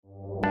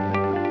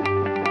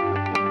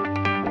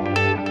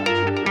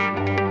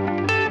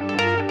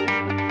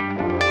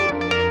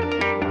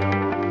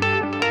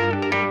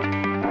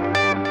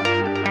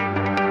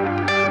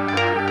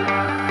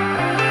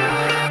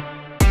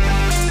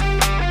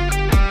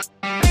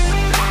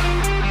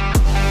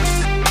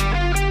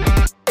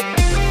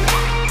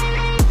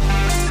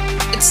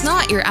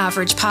not your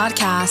average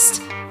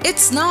podcast.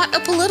 It's not a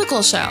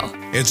political show.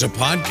 It's a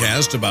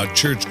podcast about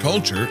church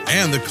culture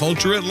and the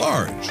culture at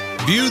large,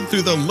 viewed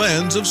through the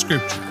lens of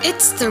Scripture.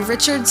 It's the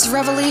Richards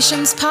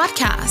Revelations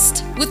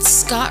Podcast with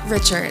Scott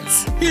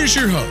Richards. Here's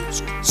your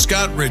host,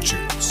 Scott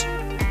Richards.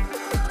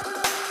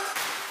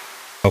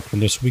 Welcome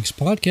to this week's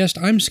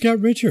podcast. I'm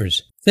Scott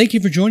Richards. Thank you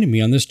for joining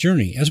me on this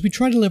journey as we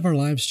try to live our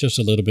lives just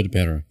a little bit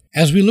better,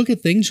 as we look at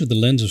things through the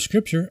lens of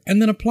Scripture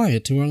and then apply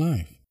it to our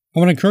life. I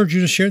want to encourage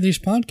you to share these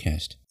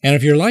podcasts. And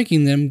if you're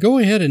liking them, go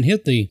ahead and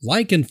hit the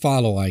like and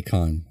follow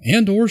icon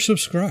and or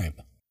subscribe.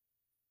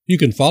 You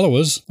can follow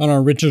us on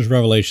our Richards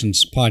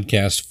Revelations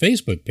Podcast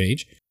Facebook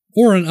page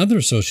or on other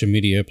social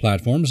media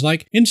platforms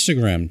like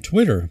Instagram,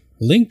 Twitter,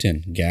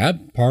 LinkedIn,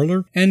 Gab,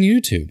 Parler, and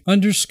YouTube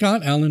under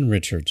Scott Allen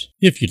Richards.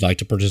 If you'd like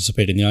to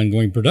participate in the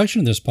ongoing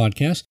production of this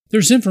podcast,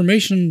 there's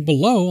information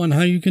below on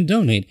how you can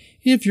donate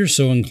if you're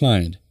so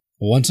inclined.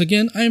 Once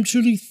again, I am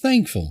truly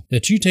thankful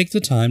that you take the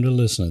time to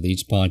listen to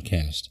these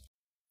podcasts.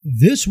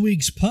 This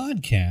week's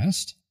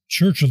podcast,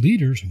 Church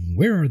Leaders,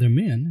 Where Are the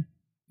Men?,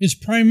 is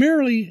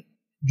primarily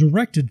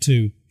directed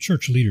to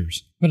church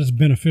leaders, but it's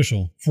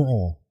beneficial for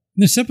all.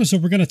 In this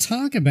episode, we're going to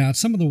talk about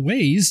some of the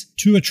ways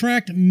to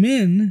attract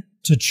men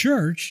to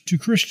church, to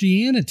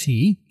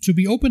Christianity, to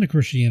be open to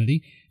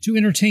Christianity, to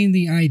entertain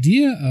the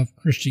idea of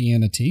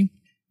Christianity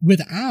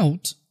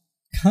without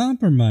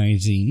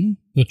compromising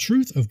the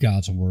truth of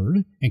God's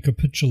Word and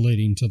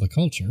capitulating to the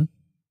culture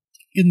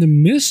in the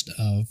midst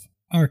of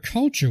our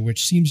culture,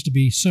 which seems to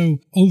be so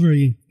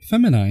overly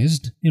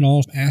feminized in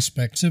all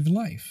aspects of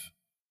life.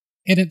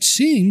 And it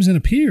seems and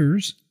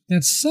appears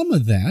that some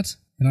of that,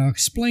 and I'll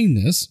explain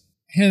this,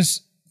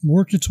 has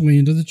worked its way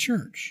into the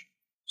church.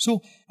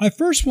 So I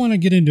first want to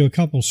get into a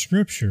couple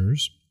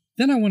scriptures,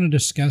 then I want to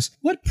discuss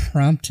what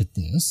prompted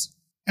this,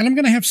 and I'm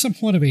going to have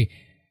somewhat of a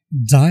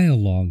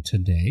dialogue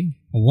today,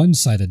 a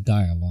one-sided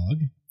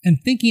dialogue, and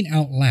thinking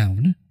out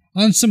loud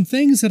on some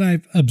things that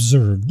I've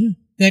observed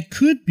that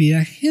could be a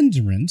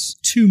hindrance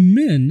to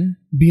men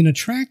being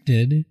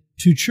attracted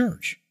to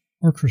church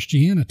or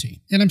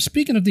Christianity. And I'm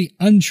speaking of the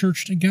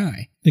unchurched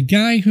guy, the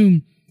guy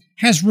who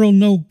has real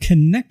no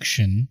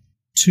connection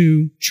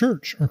to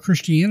church or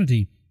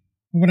Christianity.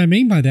 What I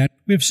mean by that,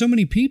 we have so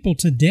many people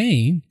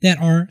today that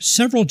are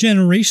several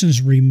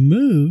generations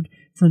removed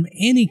from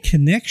any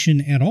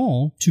connection at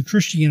all to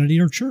Christianity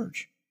or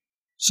church.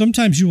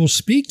 Sometimes you will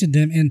speak to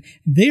them and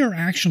they are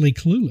actually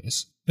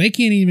clueless. They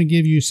can't even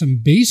give you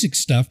some basic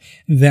stuff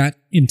that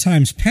in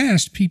times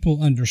past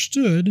people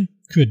understood,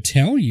 could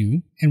tell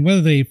you, and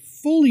whether they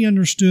fully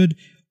understood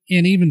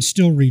and even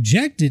still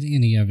rejected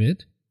any of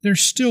it, there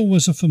still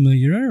was a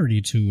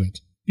familiarity to it,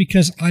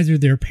 because either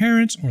their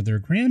parents or their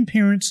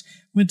grandparents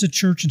went to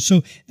church, and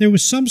so there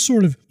was some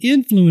sort of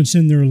influence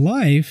in their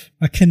life,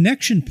 a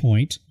connection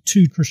point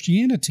to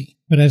Christianity.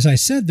 But as I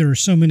said, there are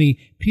so many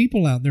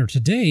people out there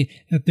today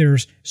that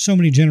there's so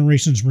many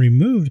generations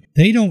removed,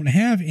 they don't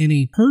have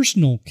any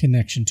personal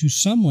connection to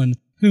someone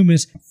whom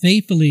is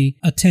faithfully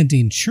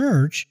attending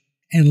church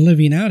and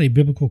living out a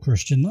biblical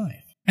Christian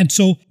life. And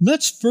so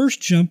let's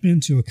first jump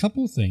into a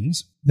couple of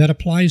things that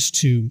applies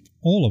to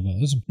all of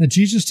us that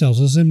Jesus tells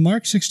us in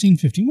Mark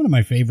 16:15, one of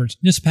my favorites.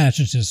 This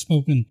passage has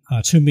spoken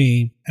to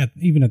me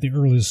even at the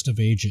earliest of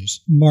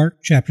ages. Mark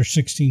chapter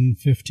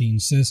 16:15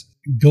 says,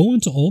 "Go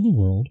into all the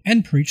world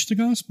and preach the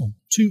gospel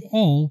to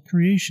all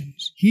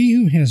creations. He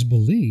who has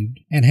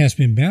believed and has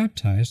been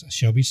baptized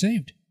shall be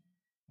saved,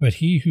 but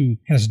he who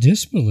has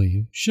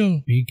disbelieved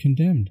shall be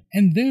condemned."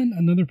 And then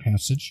another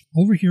passage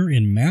over here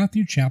in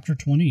Matthew chapter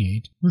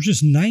 28,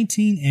 verses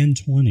 19 and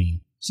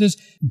 20 says,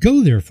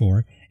 "Go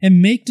therefore and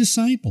make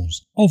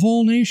disciples of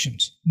all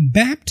nations,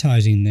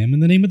 baptizing them in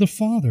the name of the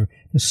Father,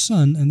 the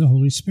Son, and the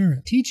Holy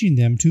Spirit, teaching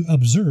them to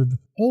observe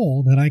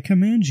all that I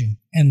command you.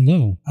 And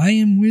lo, I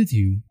am with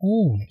you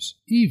always,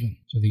 even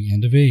to the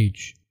end of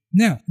age."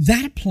 Now,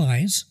 that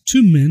applies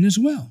to men as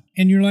well.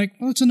 And you're like,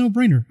 well, it's a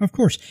no-brainer. Of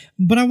course.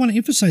 But I want to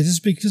emphasize this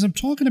because I'm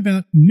talking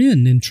about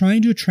men and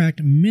trying to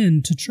attract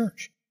men to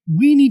church.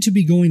 We need to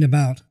be going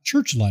about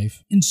church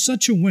life in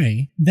such a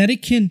way that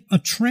it can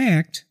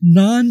attract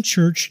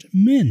non-churched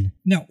men.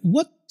 Now,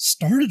 what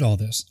started all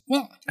this?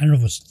 Well, I don't know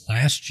if it was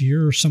last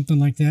year or something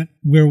like that,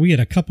 where we had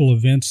a couple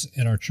events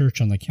at our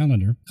church on the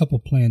calendar, a couple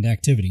planned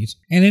activities.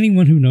 And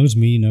anyone who knows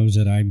me knows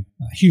that I'm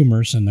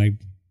humorous and I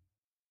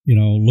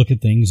look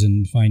at things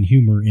and find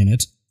humor in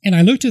it. And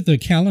I looked at the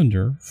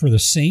calendar for the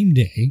same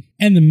day,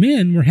 and the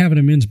men were having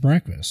a men's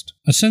breakfast.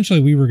 Essentially,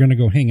 we were going to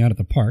go hang out at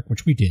the park,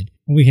 which we did.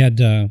 We had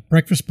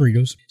breakfast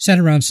burritos, sat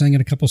around singing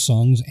a couple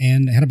songs,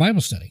 and had a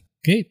Bible study.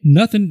 Okay,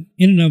 nothing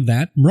in and of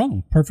that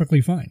wrong,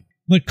 perfectly fine.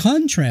 But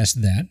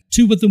contrast that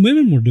to what the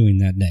women were doing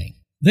that day.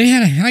 They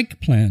had a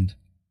hike planned.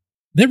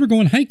 They were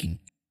going hiking.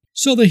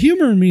 So the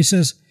humor in me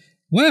says,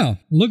 wow,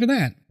 look at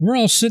that. We're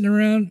all sitting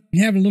around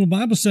having a little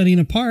Bible study in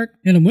a park,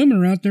 and the women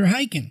are out there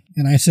hiking.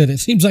 And I said, it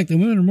seems like the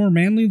women are more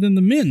manly than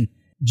the men,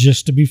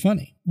 just to be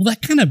funny. Well,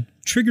 that kind of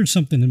triggered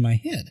something in my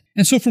head.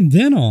 And so from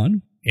then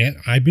on,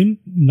 I've been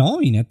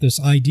gnawing at this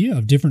idea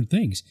of different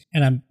things.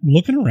 And I'm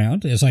looking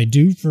around, as I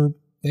do for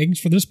things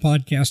for this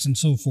podcast and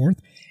so forth,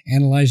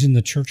 analyzing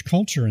the church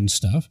culture and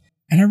stuff.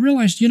 And I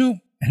realized, and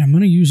I'm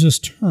going to use this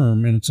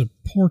term, and it's a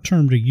poor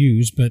term to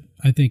use, but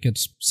I think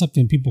it's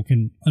something people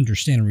can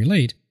understand and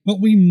relate,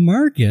 but we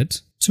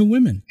market to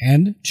women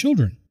and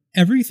children.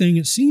 Everything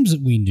it seems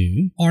that we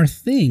do are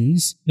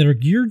things that are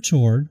geared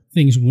toward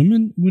things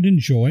women would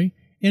enjoy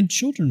and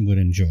children would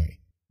enjoy.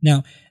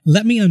 Now,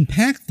 let me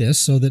unpack this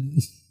so that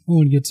no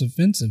one gets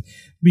offensive,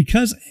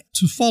 because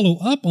to follow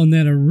up on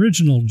that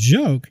original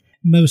joke,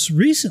 most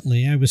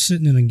recently I was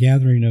sitting in a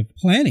gathering of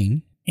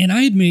planning, and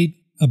I had made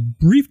a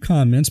brief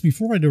comments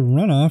before I had to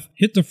run off,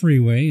 hit the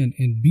freeway,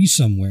 and be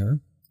somewhere.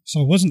 So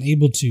I wasn't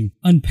able to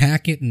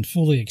unpack it and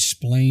fully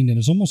explain, and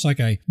it's almost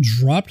like I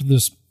dropped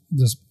this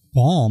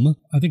bomb.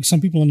 I think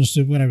some people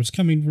understood where I was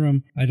coming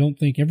from. I don't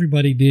think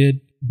everybody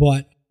did,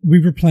 but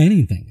we were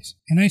planning things.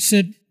 And I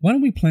said, why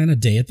don't we plan a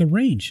day at the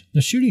range,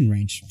 the shooting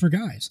range for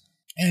guys?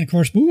 And of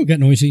course, it got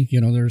noisy.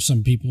 There's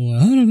some people,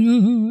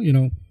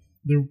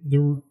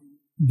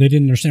 they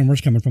didn't understand where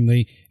it's coming from.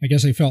 I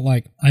guess they felt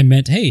like I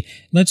meant, hey,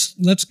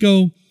 let's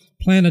go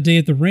plan a day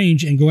at the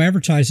range and go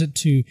advertise it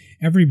to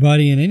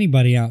everybody and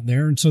anybody out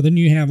there. And so then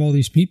you have all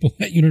these people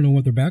that you don't know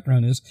what their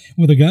background is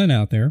with a gun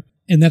out there.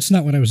 And that's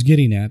not what I was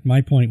getting at.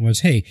 My point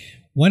was, hey,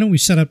 why don't we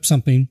set up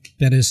something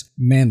that is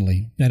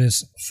manly, that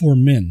is for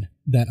men,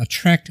 that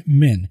attract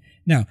men?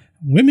 Now,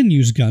 women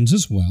use guns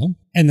as well,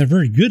 and they're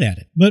very good at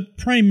it. But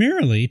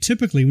primarily,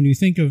 typically, when you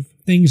think of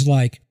things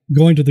like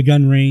going to the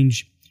gun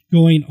range,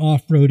 going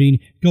off-roading,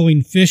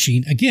 going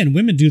fishing, again,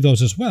 women do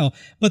those as well,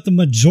 but the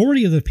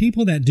majority of the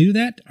people that do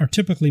that are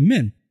typically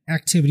men,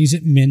 activities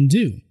that men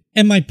do.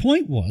 And my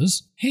point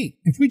was, hey,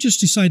 if we just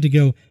decide to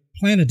go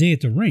plan a day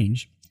at the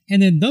range,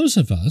 and then those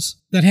of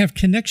us that have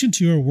connection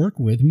to or work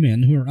with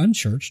men who are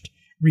unchurched,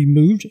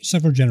 removed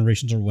several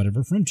generations or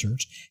whatever from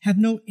church, have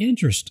no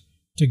interest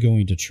to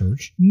going to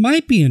church,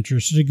 might be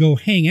interested to go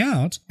hang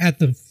out at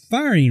the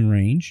firing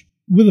range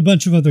with a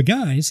bunch of other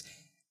guys,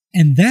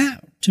 and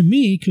that, to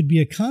me, could be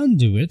a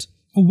conduit,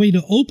 a way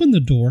to open the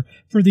door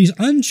for these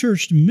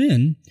unchurched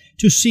men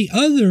to see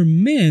other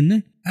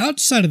men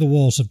outside of the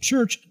walls of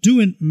church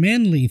doing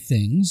manly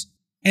things,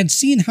 and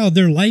seeing how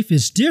their life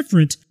is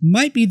different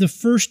might be the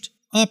first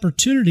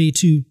opportunity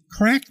to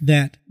crack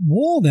that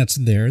wall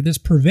that's there that's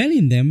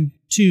preventing them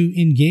to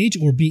engage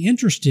or be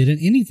interested in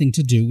anything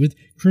to do with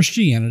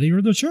Christianity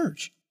or the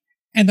church.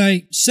 And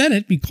I said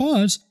it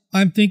because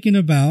I'm thinking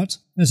about,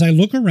 as I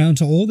look around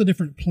to all the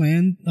different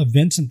planned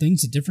events and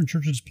things that different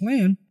churches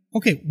plan,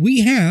 okay,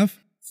 we have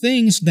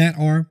things that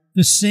are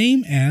the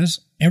same as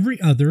every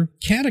other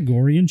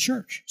category in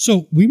church.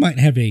 So we might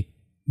have a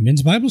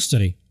men's Bible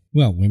study.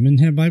 Well, women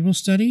have Bible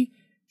study,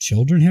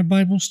 children have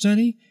Bible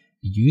study,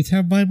 youth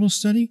have Bible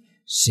study,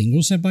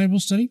 singles have Bible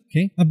study,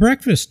 okay? A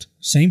breakfast,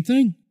 same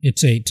thing.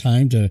 It's a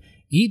time to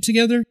eat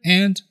together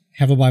and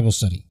have a Bible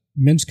study.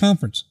 Men's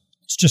conference.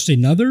 It's just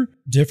another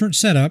different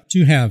setup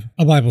to have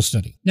a Bible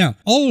study. Now,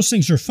 all those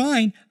things are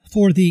fine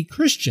for the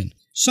Christian,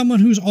 someone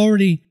who's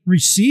already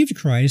received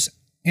Christ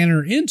and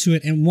are into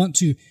it and want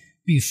to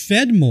be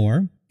fed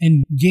more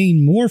and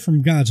gain more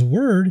from God's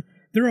Word.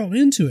 They're all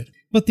into it.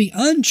 But the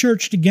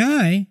unchurched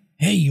guy,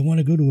 hey, you want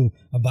to go to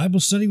a Bible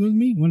study with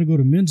me? You want to go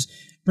to men's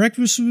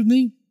breakfast with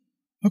me?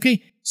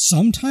 Okay,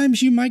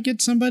 sometimes you might get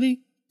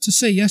somebody to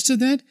say yes to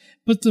that,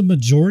 but the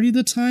majority of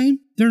the time,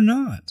 they're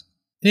not.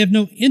 They have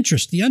no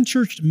interest. The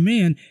unchurched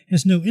man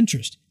has no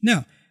interest.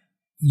 Now,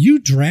 you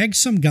drag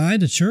some guy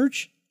to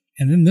church,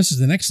 and then this is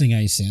the next thing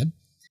I said,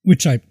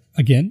 which I,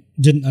 again,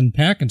 didn't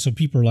unpack, and so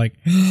people are like,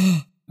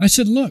 I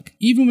said, look,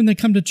 even when they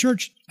come to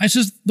church, I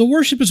says, the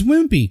worship is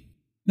wimpy.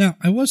 Now,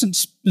 I wasn't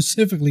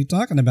specifically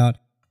talking about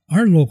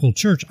our local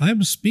church. I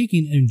was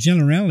speaking in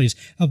generalities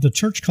of the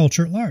church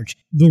culture at large.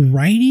 The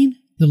writing,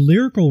 the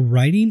lyrical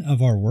writing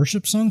of our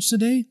worship songs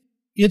today,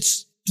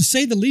 it's, to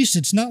say the least,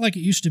 it's not like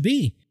it used to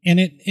be. And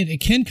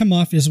it can come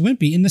off as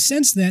wimpy in the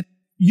sense that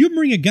you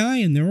bring a guy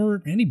in there,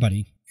 or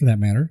anybody for that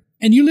matter,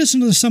 and you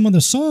listen to some of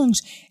the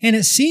songs, and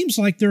it seems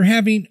like they're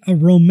having a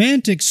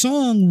romantic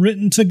song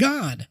written to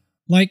God.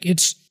 Like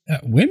it's,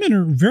 women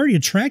are very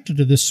attracted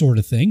to this sort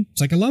of thing.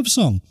 It's like a love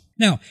song.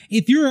 Now,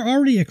 if you're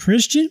already a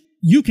Christian,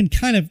 you can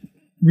kind of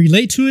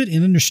relate to it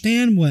and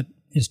understand what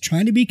is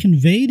trying to be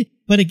conveyed.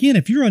 But again,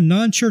 if you're a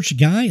non-church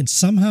guy and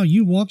somehow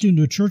you walked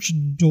into a church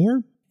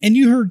door and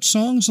you heard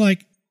songs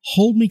like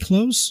Hold Me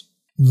Close,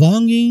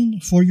 Longing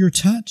for Your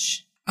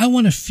Touch, I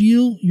Want to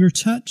Feel Your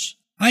Touch,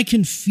 I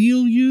Can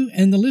Feel You,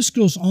 and the list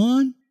goes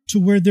on to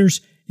where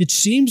it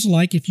seems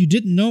like if you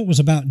didn't know it was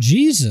about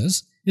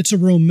Jesus, it's a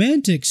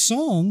romantic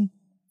song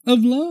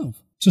of love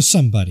to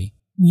somebody.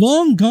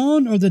 Long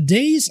gone are the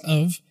days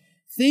of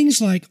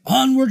things like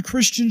Onward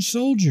Christian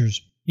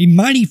Soldiers, A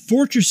Mighty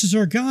Fortress is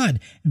Our God,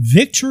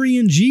 Victory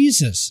in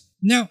Jesus.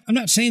 Now, I'm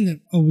not saying that,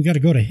 we got to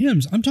go to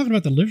hymns. I'm talking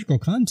about the lyrical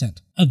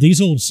content of these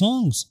old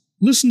songs.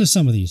 Listen to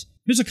some of these.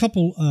 Here's a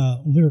couple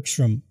lyrics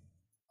from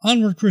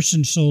Onward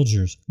Christian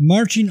Soldiers,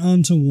 Marching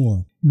on to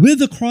War. With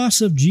the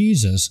cross of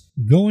Jesus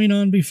going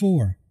on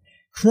before,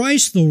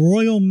 Christ the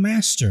Royal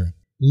Master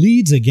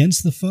leads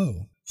against the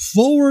foe.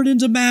 Forward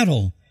into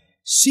battle,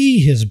 See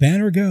his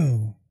banner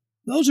go.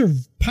 Those are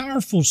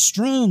powerful,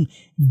 strong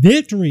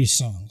victory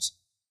songs.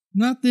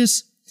 Not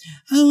this,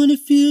 I want to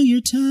feel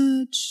your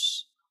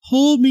touch,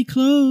 hold me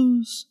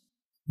close.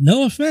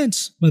 No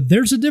offense, but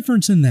there's a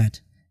difference in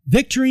that.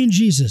 Victory in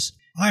Jesus.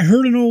 I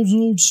heard an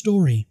old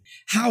story,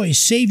 how a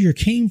Savior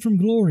came from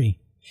glory,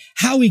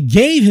 how he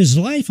gave his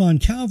life on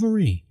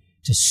Calvary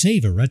to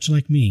save a wretch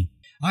like me.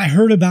 I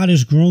heard about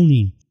his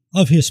groaning,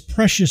 of his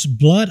precious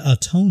blood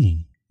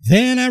atoning.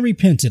 Then I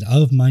repented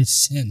of my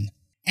sin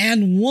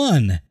and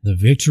won the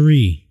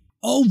victory.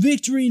 Oh,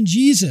 victory in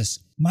Jesus,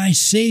 my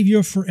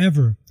Savior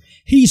forever.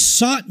 He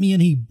sought me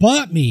and he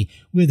bought me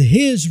with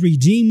his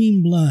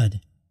redeeming blood.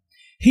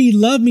 He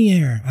loved me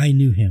ere I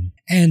knew him,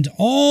 and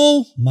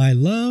all my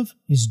love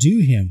is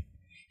due him.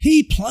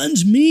 He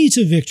plunged me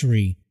to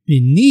victory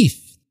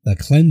beneath the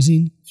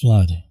cleansing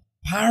flood.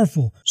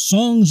 Powerful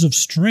songs of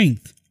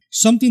strength,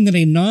 something that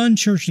a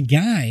non-church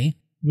guy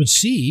would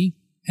see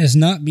as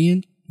not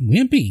being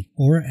wimpy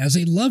or as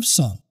a love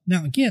song.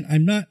 Now, again,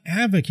 I'm not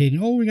advocating,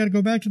 we got to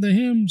go back to the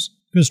hymns.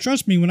 Because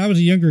trust me, when I was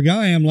a younger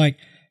guy, I'm like,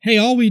 hey,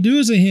 all we do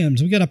is the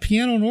hymns. We got a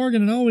piano and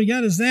organ, and all we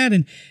got is that,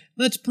 and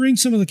let's bring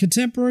some of the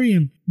contemporary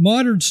and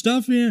modern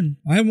stuff in.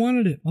 I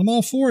wanted it. I'm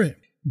all for it.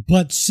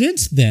 But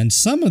since then,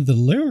 some of the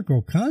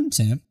lyrical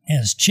content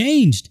has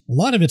changed. A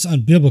lot of it's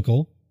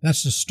unbiblical.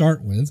 That's to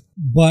start with.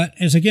 But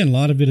as again, a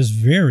lot of it is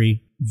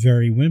very,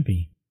 very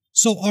wimpy.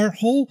 So our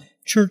whole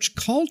church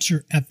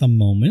culture at the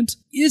moment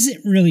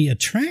isn't really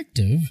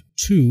attractive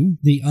to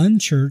the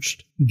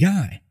unchurched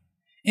guy.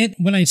 And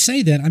when I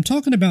say that, I'm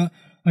talking about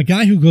a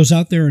guy who goes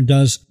out there and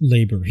does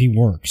labor. He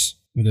works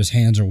with his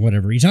hands or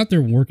whatever. He's out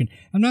there working.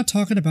 I'm not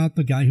talking about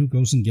the guy who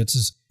goes and gets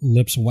his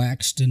lips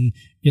waxed and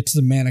gets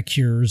the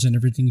manicures and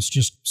everything's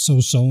just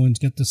so-so and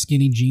got the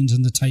skinny jeans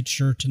and the tight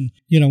shirt. And,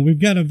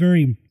 we've got a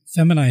very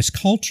feminized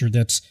culture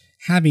that's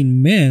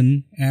having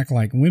men act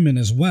like women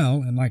as well.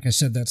 And like I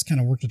said, that's kind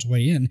of worked its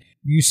way in.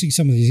 You see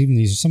some of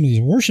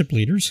these worship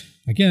leaders,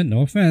 again,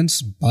 no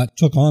offense, but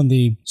took on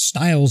the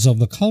styles of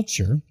the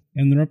culture.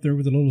 And they're up there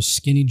with the little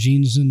skinny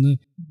jeans and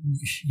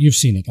you've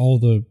seen it, all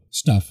the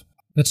stuff.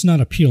 That's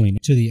not appealing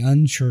to the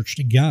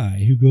unchurched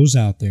guy who goes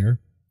out there,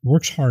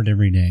 works hard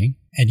every day,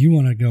 and you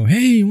want to go,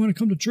 hey, you want to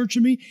come to church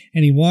with me?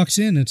 And he walks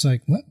in, and it's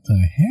like, what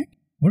the heck?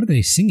 What are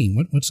they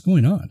singing? What's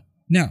going on?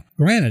 Now,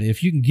 granted,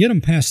 if you can get them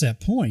past that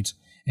point,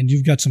 and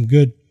you've got some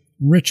good,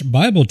 rich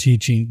Bible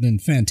teaching, then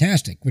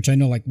fantastic, which I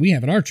know like we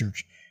have at our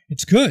church.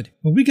 It's good,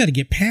 but we got to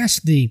get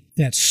past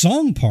that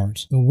song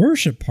part, the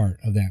worship part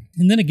of that.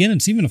 And then again,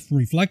 it's even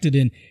reflected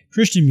in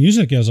Christian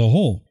music as a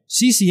whole.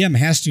 CCM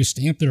has to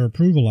stamp their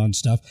approval on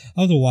stuff,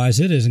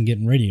 otherwise it isn't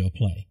getting radio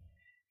play.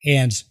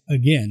 And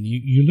again,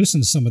 you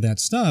listen to some of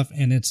that stuff,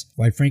 and it's,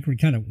 quite frankly,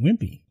 kind of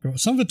wimpy.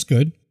 Some of it's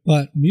good,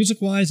 but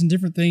music-wise and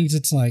different things,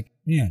 it's like,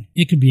 man,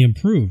 it could be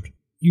improved.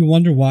 You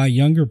wonder why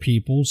younger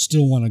people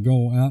still want to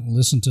go out and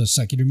listen to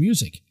secular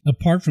music.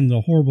 Apart from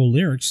the horrible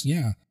lyrics,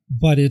 yeah,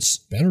 but it's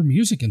better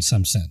music in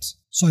some sense.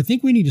 So I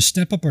think we need to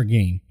step up our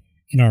game.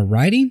 In our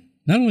writing,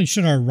 not only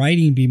should our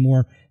writing be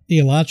more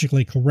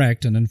theologically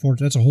correct, and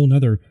unfortunately that's a whole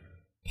other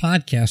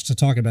podcast to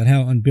talk about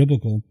how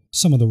unbiblical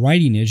some of the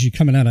writing is. You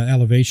coming out of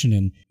Elevation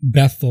and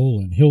Bethel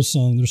and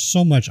Hillsong, there's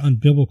so much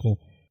unbiblical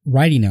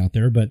writing out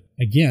there, but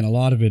again, a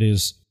lot of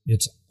it's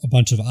a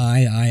bunch of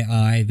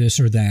I,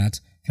 this or that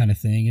kind of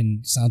thing,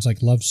 and sounds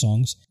like love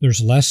songs.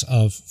 There's less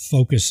of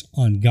focus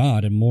on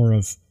God and more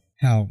of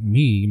how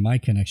my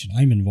connection,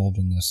 I'm involved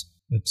in this.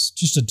 It's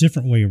just a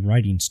different way of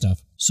writing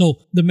stuff. So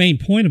the main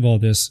point of all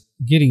this,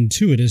 getting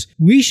to it, is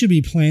we should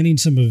be planning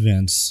some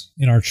events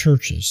in our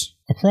churches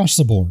across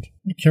the board.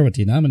 I don't care what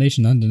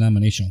denomination,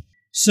 non-denominational.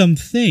 Some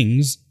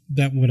things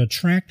that would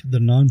attract the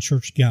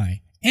non-church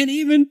guy. And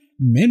even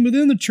men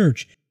within the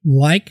church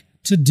like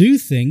to do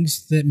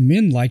things that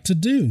men like to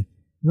do.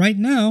 Right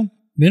now,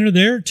 men are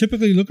there.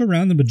 Typically, look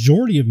around. The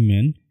majority of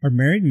men are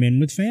married men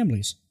with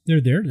families.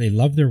 They're there. They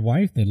love their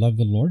wife. They love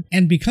the Lord.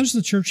 And because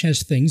the church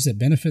has things that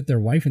benefit their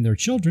wife and their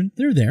children,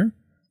 they're there.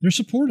 They're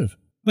supportive.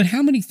 But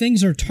how many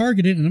things are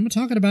targeted? And I'm not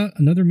talking about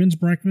another men's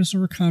breakfast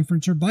or a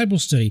conference or Bible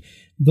study.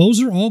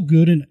 Those are all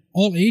good, and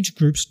all age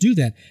groups do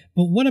that.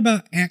 But what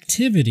about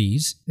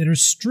activities that are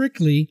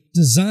strictly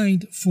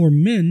designed for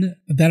men,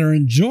 that are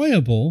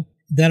enjoyable,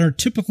 that are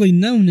typically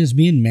known as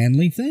being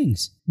manly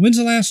things? When's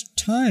the last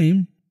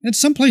time? And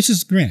some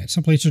places, granted,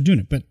 some places are doing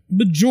it, but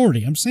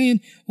majority, I'm saying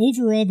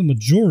overall the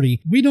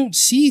majority, we don't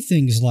see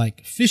things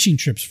like fishing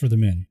trips for the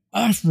men,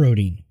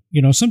 off-roading.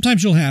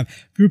 Sometimes you'll have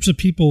groups of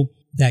people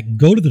that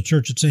go to the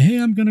church and say, hey,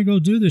 I'm going to go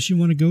do this. You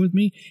want to go with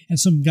me? And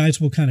some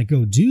guys will kind of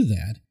go do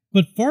that.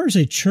 But as far as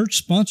a church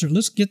sponsor,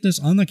 let's get this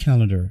on the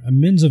calendar, a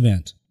men's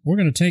event. We're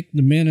going to take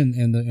the men and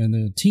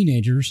the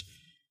teenagers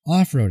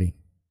off-roading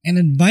and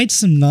invite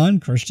some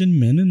non-Christian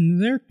men and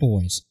their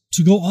boys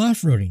to go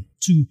off-roading,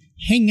 to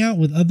hang out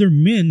with other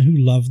men who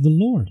love the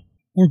Lord,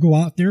 or go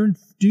out there and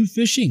do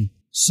fishing,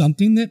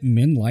 something that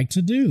men like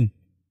to do.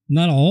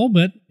 Not all,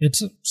 but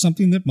it's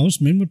something that most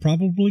men would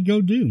probably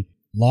go do.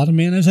 A lot of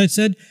men, as I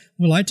said,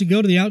 would like to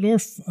go to the outdoor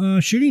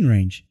shooting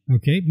range.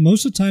 Okay,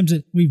 most of the times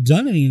that we've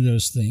done any of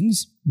those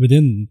things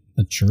within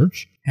the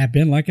church have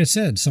been, like I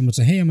said, someone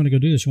say, hey, I'm going to go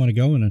do this. You want to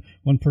go? And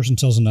one person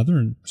tells another,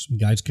 and some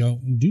guys go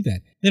and do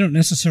that. They don't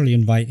necessarily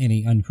invite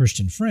any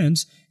unchristian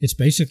friends. It's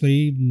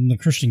basically the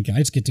Christian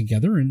guys get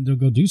together and they'll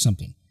go do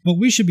something. But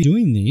we should be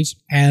doing these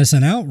as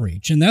an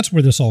outreach. And that's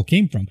where this all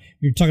came from.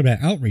 We were talking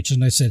about outreach.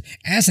 And I said,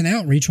 as an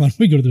outreach, why don't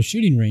we go to the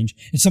shooting range?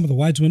 And some of the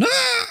wives went,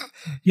 ah!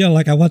 You know,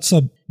 like I want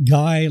some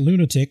guy,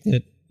 lunatic,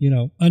 that, you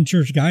know,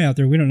 unchurched guy out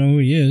there, we don't know who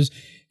he is,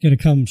 going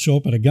to come show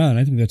up with a gun.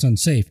 I think that's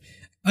unsafe.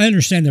 I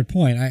understand their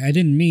point. I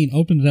didn't mean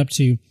open it up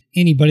to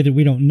anybody that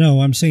we don't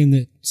know. I'm saying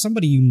that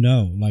somebody you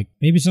know, like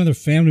maybe it's another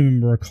family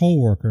member or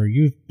coworker.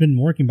 You've been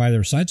working by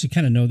their side, so you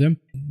kind of know them.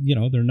 You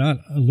know, they're not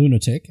a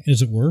lunatic,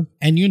 as it were,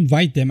 and you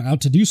invite them out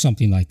to do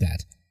something like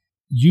that.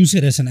 Use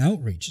it as an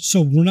outreach.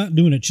 So we're not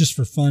doing it just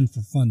for fun's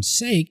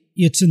sake.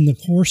 It's in the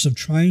course of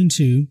trying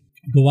to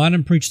go out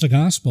and preach the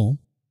gospel,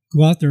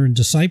 go out there and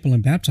disciple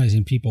and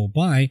baptizing people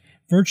by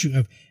virtue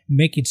of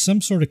making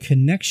some sort of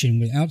connection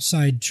with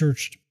outside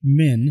church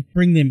men,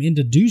 bring them in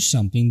to do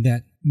something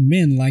that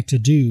men like to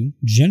do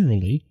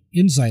generally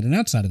inside and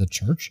outside of the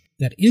church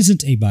that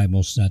isn't a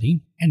Bible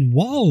study. And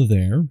while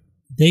there,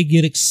 they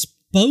get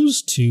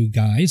exposed to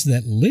guys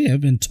that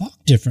live and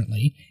talk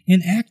differently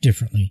and act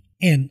differently.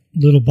 And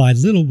little by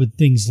little with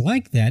things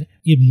like that,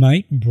 it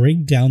might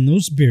break down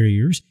those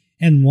barriers,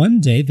 and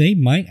one day they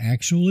might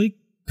actually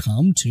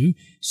come to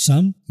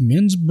some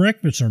men's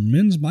breakfast or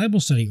men's Bible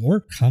study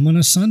or come on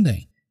a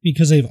Sunday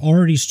because they've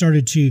already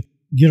started to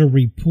get a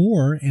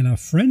rapport and a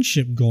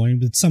friendship going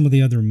with some of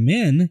the other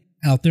men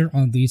out there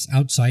on these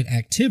outside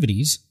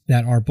activities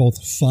that are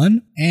both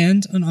fun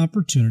and an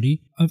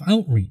opportunity of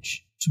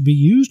outreach, to be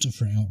used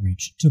for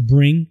outreach, to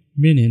bring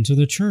men into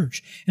the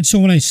church. And so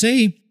when I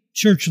say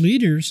church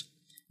leaders,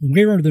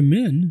 where are the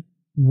men?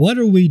 What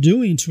are we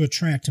doing to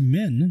attract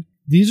men?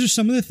 These are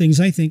some of the things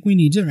I think we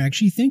need to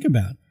actually think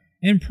about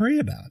and pray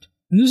about.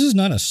 And this is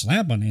not a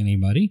slap on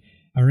anybody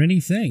or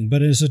anything,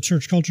 but as a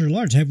church culture at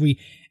large, have we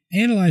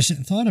analyzed it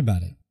and thought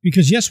about it?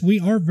 Because yes, we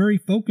are very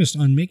focused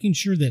on making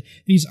sure that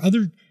these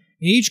other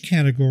age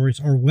categories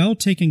are well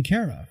taken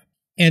care of.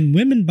 And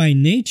women by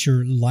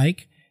nature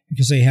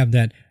because they have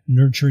that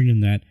nurturing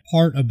and that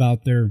part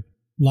about their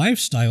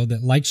lifestyle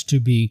that likes to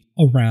be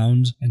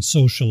around and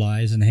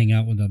socialize and hang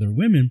out with other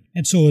women.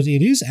 And so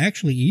it is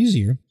actually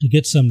easier to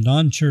get some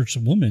non-church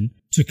woman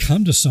to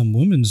come to some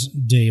Women's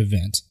Day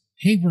event.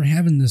 Hey, we're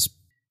having this,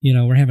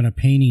 we're having a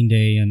painting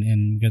day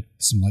and get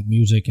some like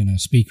music and a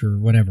speaker or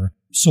whatever.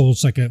 So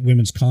it's like a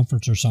women's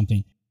conference or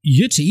something.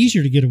 It's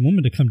easier to get a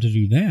woman to come to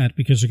do that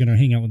because they're going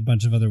to hang out with a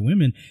bunch of other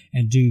women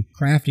and do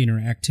crafting or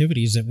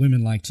activities that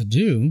women like to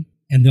do,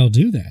 and they'll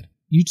do that.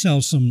 You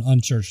tell some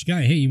unchurched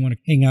guy, hey, you want to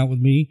hang out with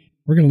me?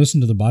 We're going to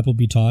listen to the Bible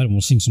be taught and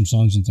we'll sing some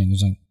songs and things.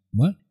 It's like,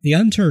 what? The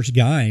unchurched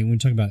guy, when we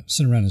talk about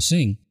sitting around and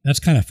sing, that's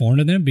kind of foreign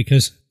to them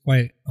because,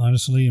 quite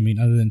honestly,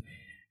 other than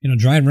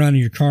driving around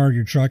in your car,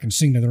 your truck, and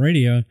sing to the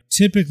radio,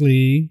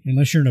 typically,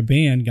 unless you're in a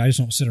band, guys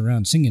don't sit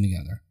around singing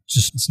together.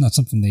 It's not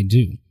something they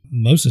do.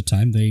 Most of the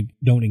time, they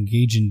don't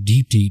engage in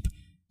deep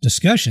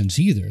discussions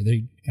either.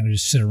 They kind of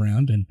just sit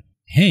around and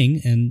hang,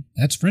 and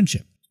that's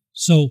friendship.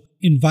 So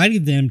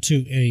inviting them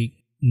to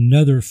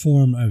another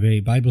form of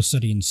a Bible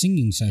study and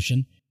singing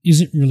session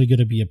isn't really going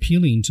to be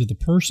appealing to the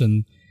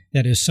person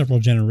that is several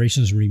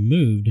generations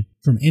removed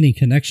from any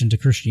connection to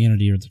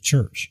Christianity or the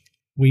church.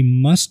 We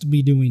must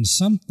be doing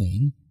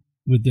something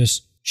with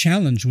this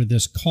challenge, with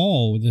this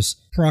call, with this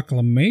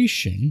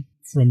proclamation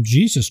from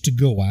Jesus to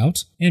go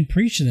out and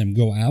preach to them,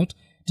 go out,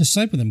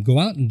 disciple them, go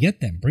out and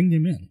get them, bring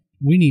them in.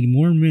 We need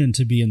more men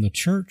to be in the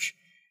church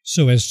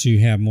so as to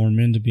have more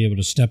men to be able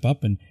to step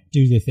up and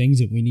do the things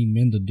that we need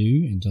men to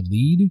do and to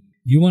lead.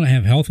 You want to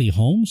have healthy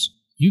homes?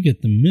 You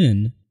get the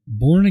men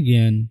born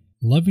again,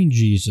 loving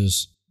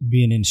Jesus,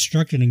 being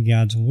instructed in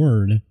God's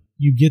Word.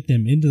 You get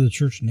them into the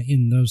church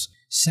in those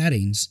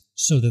settings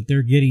so that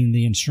they're getting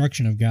the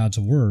instruction of God's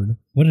Word,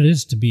 what it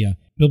is to be a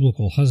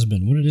biblical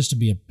husband, what it is to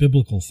be a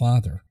biblical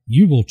father.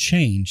 You will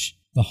change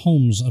the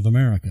homes of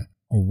America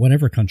or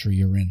whatever country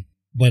you're in.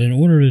 But in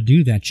order to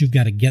do that, you've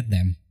got to get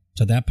them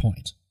to that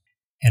point.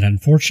 And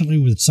unfortunately,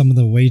 with some of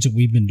the ways that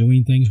we've been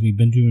doing things, we've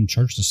been doing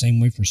church the same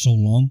way for so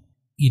long,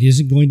 it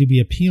isn't going to be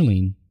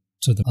appealing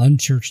to the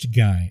unchurched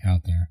guy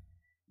out there.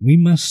 We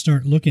must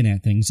start looking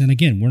at things. And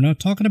again, we're not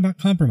talking about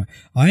compromise.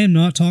 I am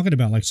not talking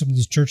about like some of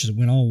these churches that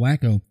went all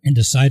wacko and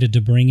decided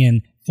to bring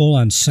in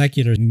full-on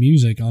secular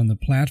music on the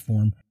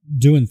platform,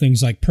 doing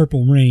things like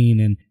Purple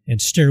Rain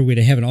and Stairway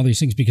to Heaven, all these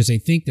things because they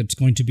think that's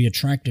going to be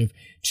attractive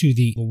to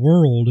the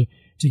world,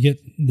 to get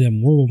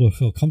them world to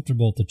feel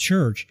comfortable at the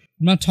church.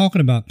 I'm not talking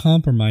about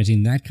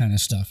compromising that kind of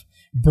stuff,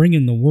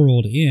 bringing the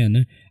world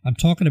in. I'm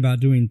talking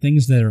about doing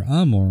things that are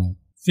amoral,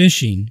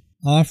 fishing,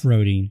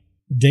 off-roading,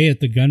 day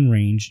at the gun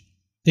range,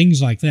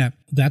 things like that.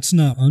 That's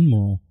not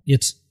unmoral.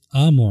 It's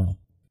amoral.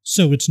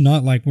 So it's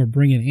not like we're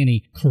bringing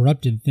any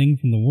corrupted thing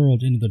from the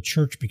world into the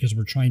church because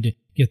we're trying to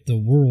get the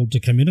world to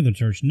come into the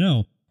church.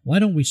 No, Why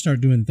don't we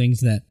start doing things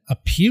that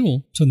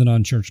appeal to the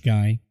non-church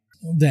guy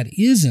that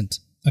isn't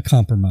a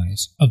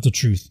compromise of the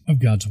truth of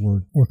God's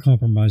word or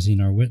compromising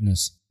our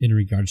witness in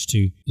regards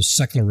to the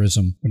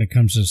secularism when it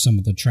comes to some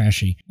of the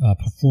trashy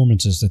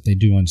performances that they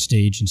do on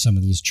stage in some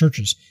of these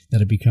churches that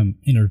have become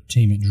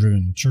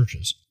entertainment-driven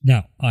churches.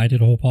 Now, I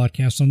did a whole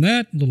podcast on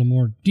that, a little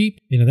more deep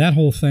into that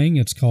whole thing.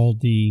 It's called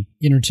the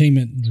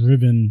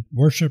Entertainment-Driven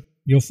Worship.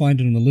 You'll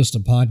find it in the list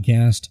of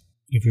podcasts.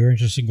 If you're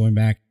interested in going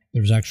back,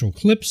 there's actual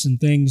clips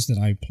and things that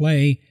I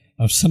play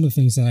of some of the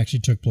things that actually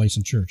took place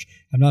in church.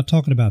 I'm not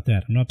talking about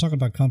that. I'm not talking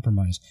about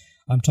compromise.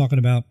 I'm talking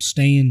about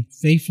staying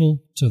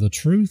faithful to the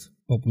truth,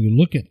 but we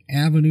look at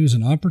avenues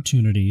and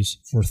opportunities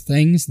for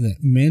things that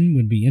men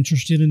would be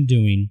interested in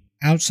doing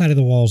outside of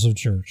the walls of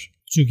church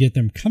to get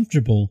them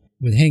comfortable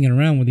with hanging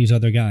around with these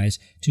other guys,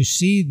 to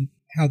see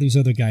how these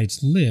other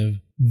guys live.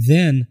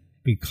 Then,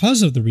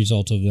 because of the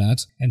result of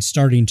that and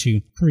starting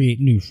to create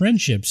new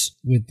friendships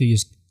with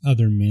these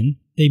other men,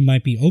 they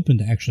might be open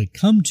to actually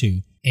come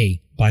to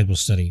a Bible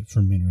study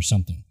for men or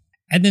something.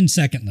 And then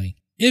secondly,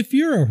 if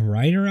you're a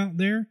writer out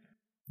there,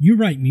 you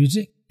write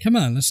music, come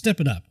on, let's step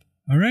it up,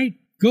 all right?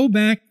 Go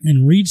back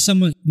and read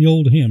some of the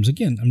old hymns.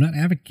 Again, I'm not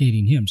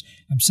advocating hymns.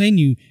 I'm saying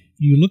you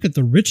look at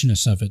the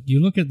richness of it.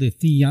 You look at the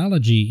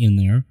theology in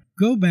there.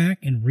 Go back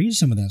and read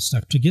some of that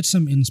stuff to get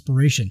some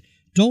inspiration.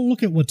 Don't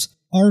look at what's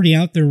already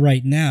out there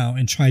right now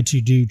and try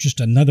to do just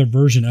another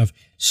version of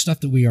stuff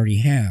that we already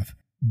have.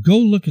 Go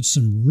look at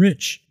some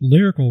rich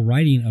lyrical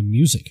writing of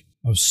music,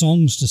 of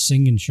songs to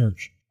sing in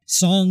church,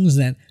 songs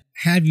that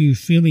have you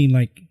feeling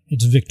like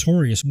it's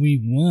victorious.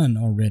 We won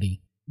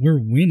already. We're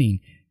winning.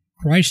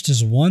 Christ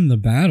has won the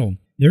battle.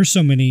 There's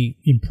so many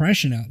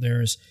impression out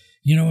there.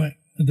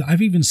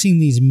 I've even seen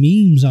these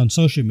memes on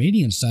social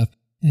media and stuff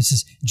that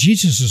says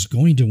Jesus is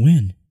going to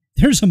win.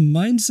 There's a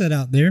mindset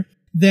out there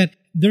that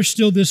there's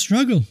still this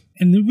struggle,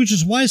 and which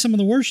is why some of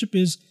the worship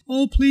is,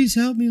 oh, please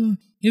help me, Lord.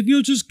 If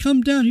you'll just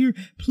come down here,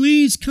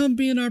 please come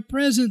be in our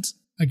presence.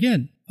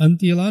 Again,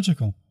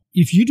 untheological.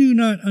 If you do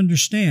not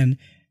understand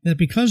that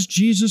because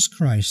Jesus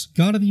Christ,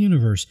 God of the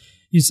universe,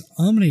 is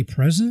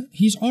omnipresent,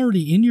 he's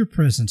already in your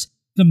presence.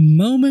 The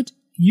moment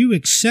you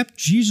accept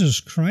Jesus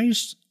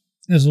Christ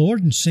as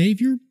Lord and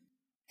Savior,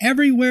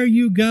 everywhere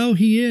you go,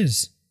 he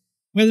is.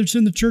 Whether it's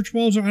in the church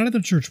walls or out of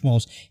the church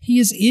walls, he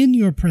is in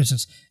your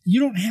presence.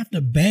 You don't have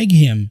to beg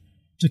him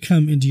to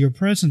come into your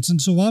presence.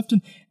 And so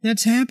often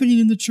that's happening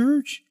in the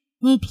church.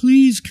 Oh,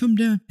 please come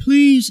down.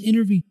 Please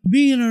intervene.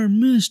 Be in our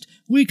midst.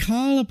 We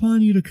call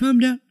upon you to come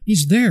down.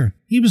 He's there.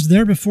 He was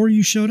there before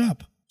you showed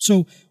up.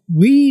 So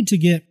we need to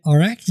get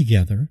our act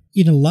together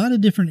in a lot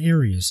of different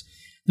areas.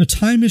 The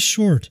time is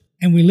short,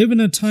 and we live in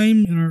a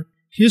time in our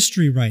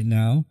history right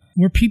now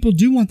where people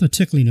do want the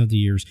tickling of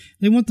the ears.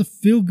 They want the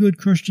feel-good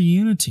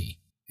Christianity.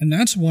 And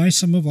that's why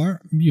some of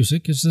our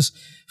music is this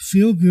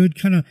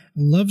feel-good kind of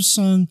love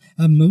song,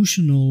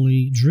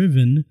 emotionally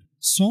driven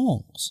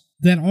songs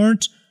that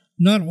aren't,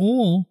 not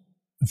all,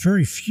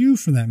 very few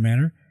for that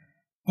matter,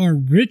 are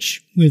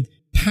rich with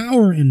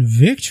power and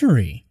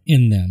victory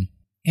in them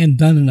and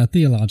done in a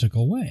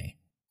theological way.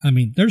 I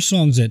mean, there's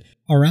songs that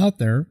are out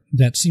there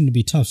that seem to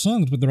be tough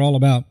songs, but they're all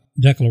about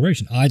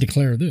declaration. I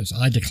declare this.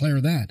 I declare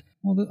that.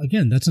 Well,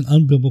 again, that's an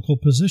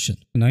unbiblical position.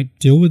 And I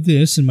deal with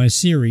this in my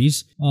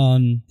series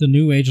on the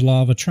New Age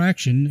Law of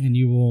Attraction, and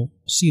you will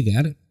see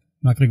that. I'm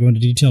not going to go into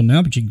detail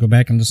now, but you can go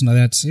back and listen to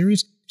that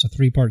series. It's a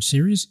 3-part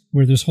series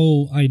where this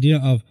whole idea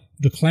of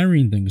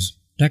declaring things,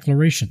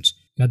 declarations.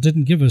 God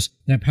didn't give us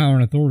that power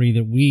and authority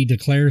that we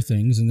declare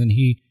things and then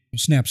he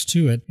snaps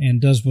to it and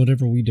does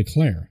whatever we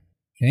declare.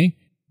 Okay?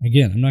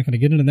 Again, I'm not going to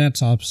get into that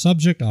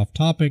subject, off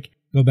topic.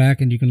 Go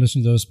back and you can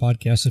listen to those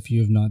podcasts if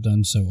you have not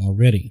done so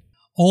already.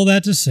 All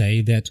that to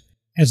say that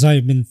as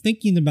I've been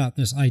thinking about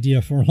this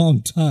idea for a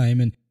long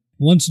time, and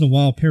once in a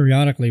while,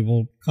 periodically,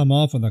 we'll come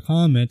off with a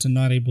comment and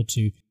not able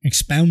to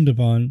expound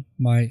upon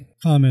my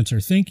comments or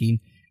thinking,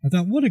 I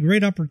thought, what a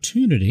great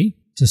opportunity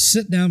to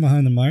sit down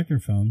behind the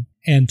microphone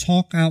and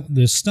talk out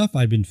this stuff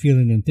I've been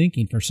feeling and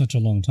thinking for such a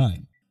long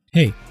time.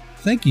 Hey,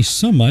 thank you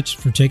so much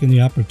for taking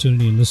the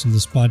opportunity and listening to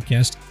this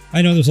podcast.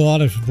 I know there's a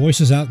lot of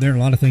voices out there, a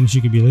lot of things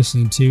you could be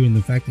listening to, and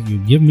the fact that you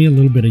give me a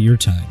little bit of your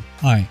time,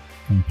 I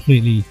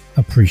completely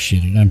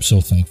appreciate it. I'm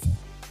so thankful.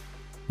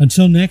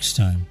 Until next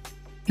time,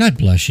 God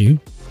bless you.